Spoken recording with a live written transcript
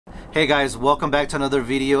Hey guys, welcome back to another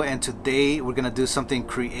video, and today we're gonna do something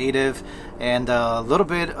creative and a little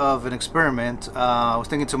bit of an experiment. I was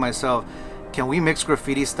thinking to myself, can we mix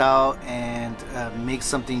graffiti style and make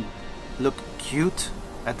something look cute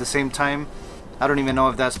at the same time? I don't even know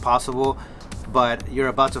if that's possible, but you're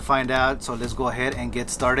about to find out. So let's go ahead and get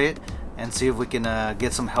started and see if we can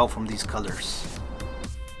get some help from these colors.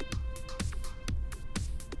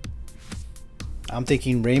 I'm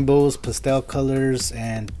thinking rainbows, pastel colors,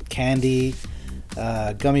 and candy,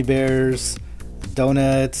 gummy bears,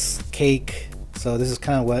 donuts, cake. So this is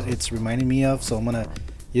kind of what it's reminding me of. So I'm gonna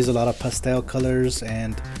use a lot of pastel colors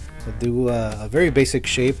and do a very basic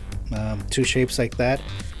shape, two shapes like that,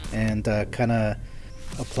 and kind of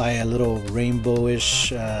apply a little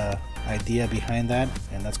rainbowish idea behind that,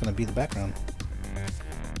 and that's gonna be the background.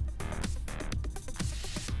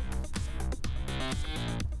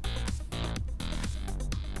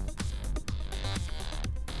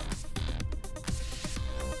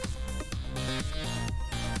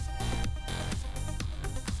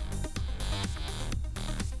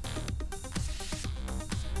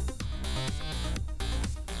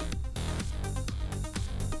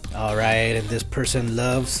 Alright, and this person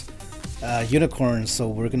loves unicorns, so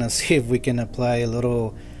we're gonna see if we can apply a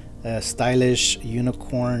little stylish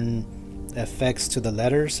unicorn effects to the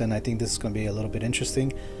letters, and I think this is gonna be a little bit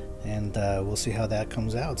interesting, and we'll see how that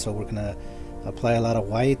comes out. So we're gonna apply a lot of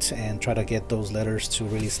white and try to get those letters to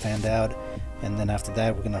really stand out, and then after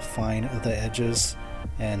that we're gonna find the edges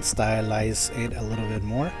and stylize it a little bit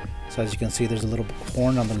more. So as you can see, there's a little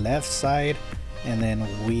horn on the left side, and then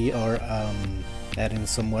we are adding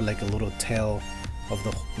somewhat like a little tail of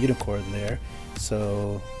the unicorn there.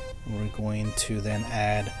 So we're going to then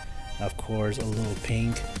add, of course, a little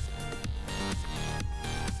pink.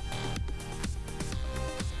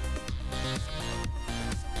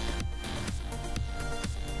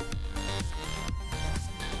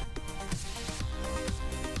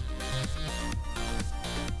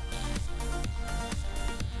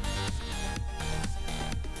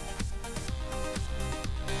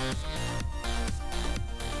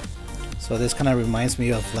 So this kind of reminds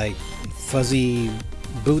me of like fuzzy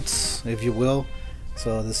boots, if you will.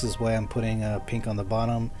 So this is why I'm putting pink on the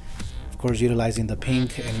bottom. Of course, utilizing the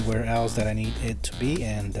pink anywhere else that I need it to be,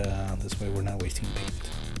 and this way we're not wasting paint.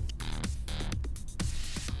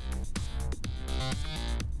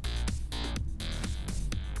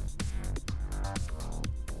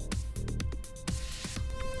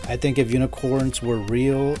 I think if unicorns were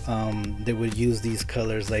real, they would use these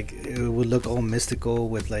colors. Like, it would look all mystical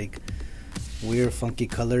with like weird funky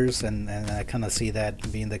colors, and I kind of see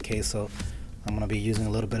that being the case. So I'm gonna be using a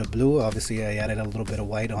little bit of blue. Obviously I added a little bit of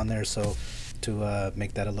white on there, so to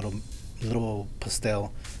make that a little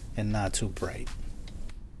pastel and not too bright.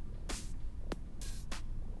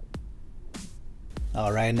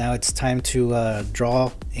 All right, now it's time to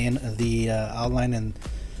draw in the outline and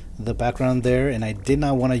the background there, and I did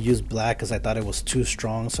not want to use black because I thought it was too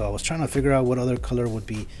strong. So I was trying to figure out what other color would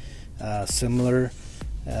be similar,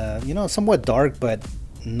 you know, somewhat dark but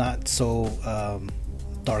not so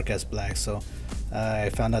dark as black. So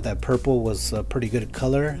I found out that purple was a pretty good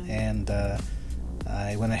color, and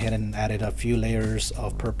I went ahead and added a few layers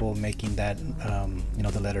of purple, making that you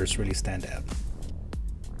know, the letters really stand out.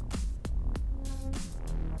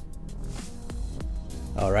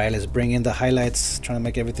 All right, let's bring in the highlights, trying to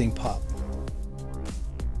make everything pop.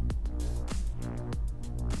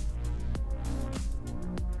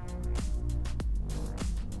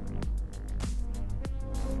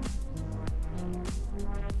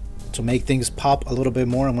 To make things pop a little bit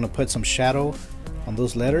more, I'm going to put some shadow on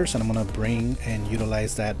those letters, and I'm going to bring and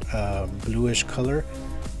utilize that bluish color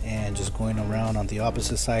and just going around on the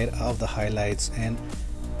opposite side of the highlights and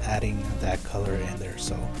adding that color in there.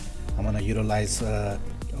 So I'm going to utilize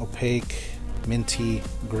opaque minty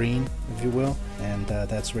green, if you will, and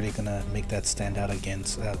that's really going to make that stand out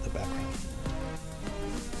against the background.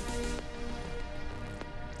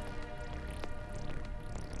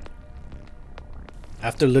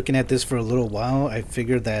 After looking at this for a little while, I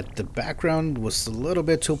figured that the background was a little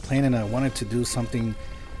bit too plain, and I wanted to do something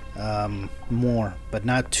more, but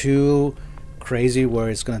not too crazy where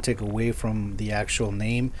it's going to take away from the actual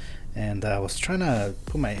name. And I was trying to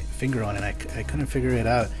put my finger on it, and I couldn't figure it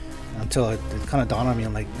out until it kind of dawned on me.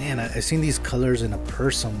 I'm like, man, I seen these colors in a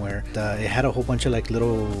purse somewhere. It had a whole bunch of like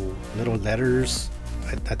little letters.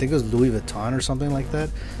 I think it was Louis Vuitton or something like that.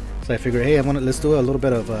 So I figured, hey, let's do a little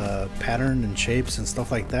bit of pattern and shapes and stuff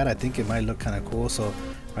like that. I think it might look kind of cool. So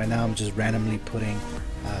right now I'm just randomly putting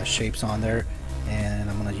shapes on there, and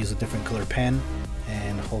I'm gonna use a different color pen,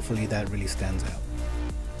 and hopefully that really stands out.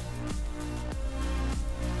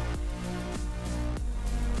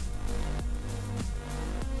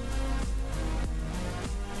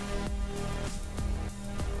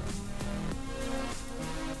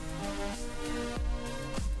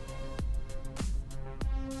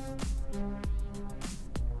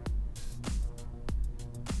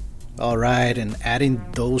 All right, and adding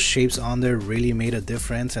those shapes on there really made a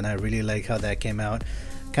difference, and I really like how that came out.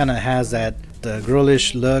 Kind of has the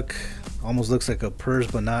girlish look, almost looks like a purse,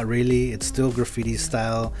 but not really. It's still graffiti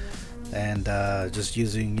style, and just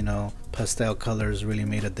using, you know, pastel colors really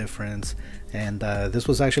made a difference. And this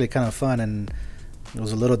was actually kind of fun, and it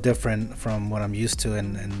was a little different from what I'm used to,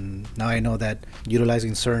 and now I know that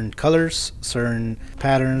utilizing certain colors, certain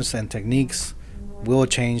patterns and techniques will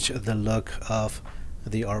change the look of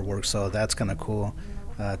the artwork. So that's kind of cool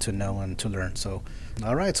to know and to learn. So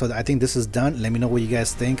all right, so I think this is done. Let me know what you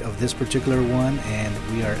guys think of this particular one, and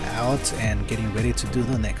we are out and getting ready to do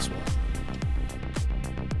the next one.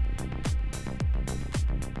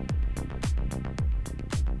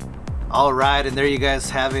 All right, and there you guys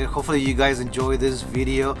have it. Hopefully you guys enjoy this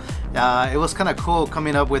video. It was kind of cool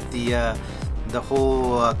coming up with the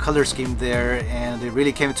whole color scheme there, and it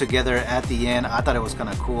really came together at the end. I thought it was kind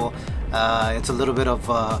of cool. It's a little bit of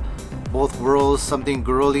both worlds, something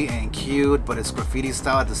girly and cute, but it's graffiti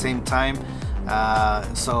style at the same time.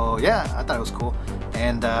 So yeah, I thought it was cool.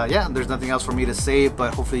 And yeah, there's nothing else for me to say,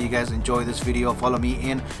 but hopefully you guys enjoy this video. Follow me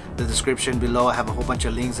in the description below. I have a whole bunch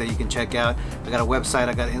of links that you can check out. I got a website,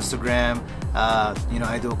 I got Instagram. You know,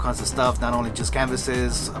 I do all kinds of stuff, not only just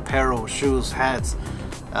canvases, apparel, shoes, hats,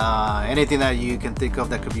 anything that you can think of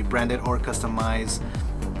that could be branded or customized.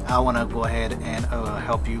 I want to go ahead and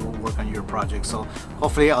help you work on your project. So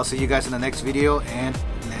hopefully I'll see you guys in the next video, and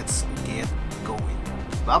let's get going.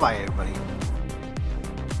 Bye bye everybody.